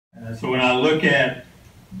So when I look at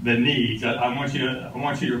the needs, I want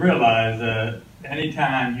you to realize that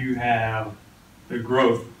anytime you have the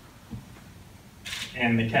growth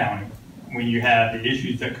in the county, when you have the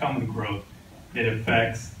issues that come with growth, it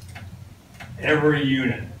affects every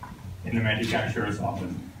unit in the Manatee County Sheriff's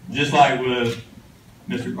Office. Just like with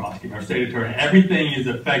Mr. Brodsky, our state attorney, everything is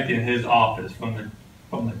affecting his office from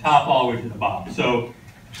the top all the way to the bottom. So,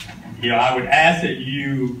 I would ask that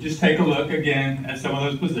you just take a look again at some of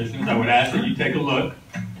those positions. I would ask that you take a look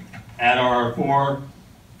at our 4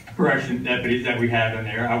 correction deputies that we have in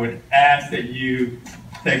there. I would ask that you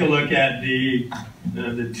take a look at the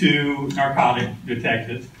 2 narcotic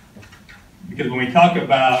detectives. Because when we talk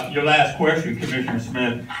about your last question, Commissioner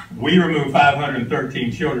Smith, we removed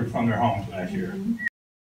 513 children from their homes last year.